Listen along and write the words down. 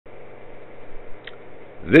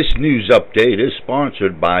This news update is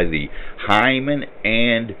sponsored by the Hyman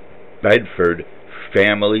and Bedford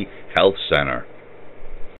Family Health Center.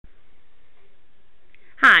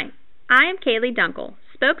 Hi, I am Kaylee Dunkel,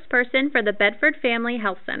 spokesperson for the Bedford Family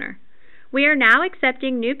Health Center. We are now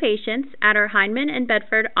accepting new patients at our Hyman and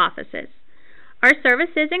Bedford offices. Our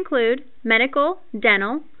services include medical,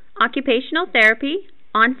 dental, occupational therapy,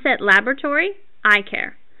 on-set laboratory, eye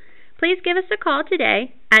care. Please give us a call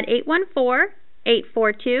today at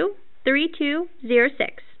 814-842-3206.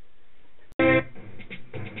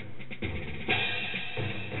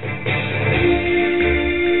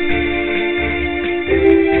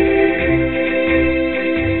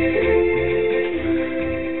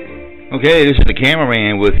 Okay, this is the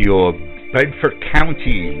cameraman with your Bedford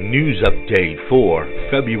County news update for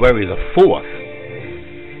February the 4th.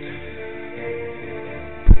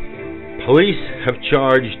 Police have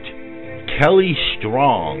charged Kelly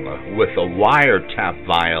Strong with a wiretap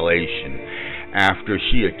violation after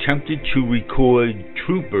she attempted to record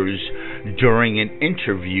troopers during an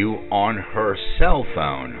interview on her cell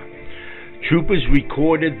phone. Troopers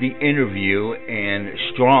recorded the interview, and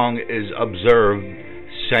Strong is observed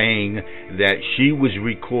saying that she was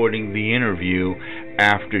recording the interview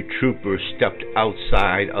after troopers stepped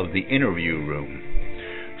outside of the interview room.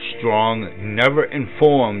 Strong never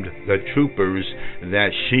informed the troopers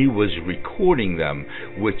that she was recording them,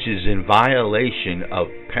 which is in violation of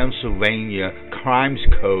Pennsylvania Crimes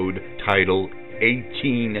Code Title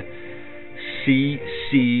 18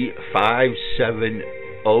 CC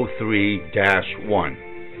 5703-1.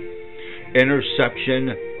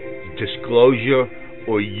 Interception, disclosure,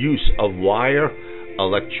 or use of wire,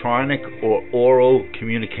 electronic, or oral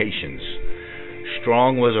communications.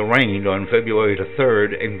 Strong was arraigned on February the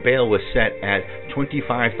 3rd, and bail was set at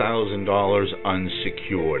 $25,000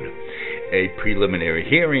 unsecured. A preliminary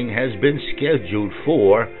hearing has been scheduled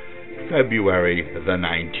for February the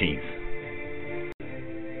 19th.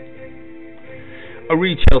 A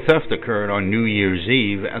retail theft occurred on New Year's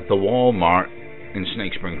Eve at the Walmart in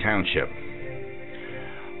Snake Spring Township.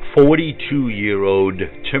 42-year-old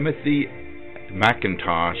Timothy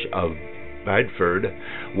McIntosh of Bedford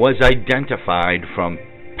was identified from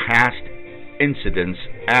past incidents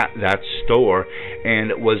at that store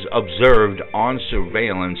and was observed on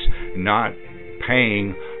surveillance not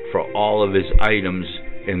paying for all of his items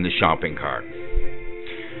in the shopping cart.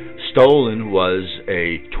 Stolen was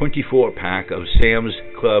a 24-pack of Sam's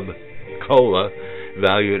Club Cola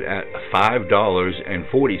valued at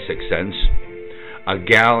 $5.46, a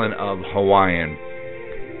gallon of Hawaiian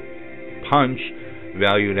Punch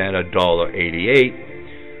valued at $1.88,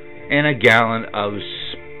 and a gallon of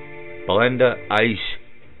Splenda iced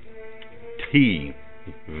tea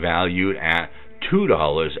valued at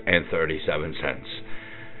 $2.37.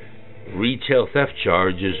 Retail theft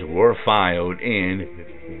charges were filed in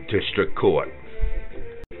district court.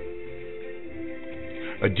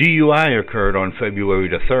 A DUI occurred on February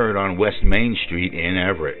the 3rd on West Main Street in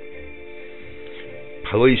Everett.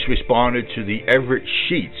 Police responded to the Everett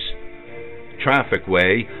Sheets traffic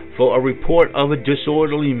way for a report of a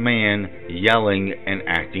disorderly man yelling and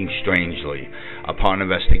acting strangely. Upon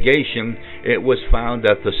investigation, it was found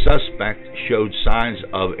that the suspect showed signs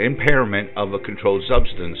of impairment of a controlled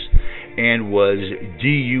substance and was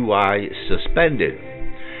DUI suspended.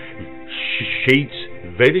 Sheets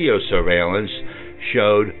video surveillance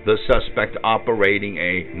showed the suspect operating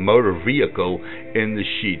a motor vehicle in the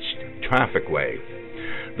Sheets traffic way.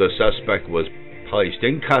 The suspect was placed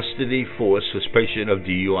in custody for suspicion of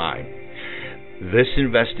DUI. This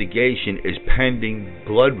investigation is pending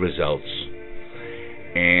blood results,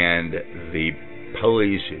 and the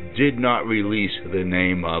police did not release the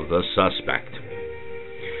name of the suspect.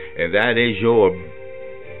 And that is your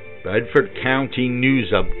Bedford County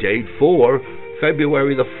news update for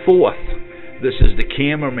February the 4th. This is the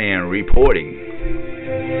cameraman reporting.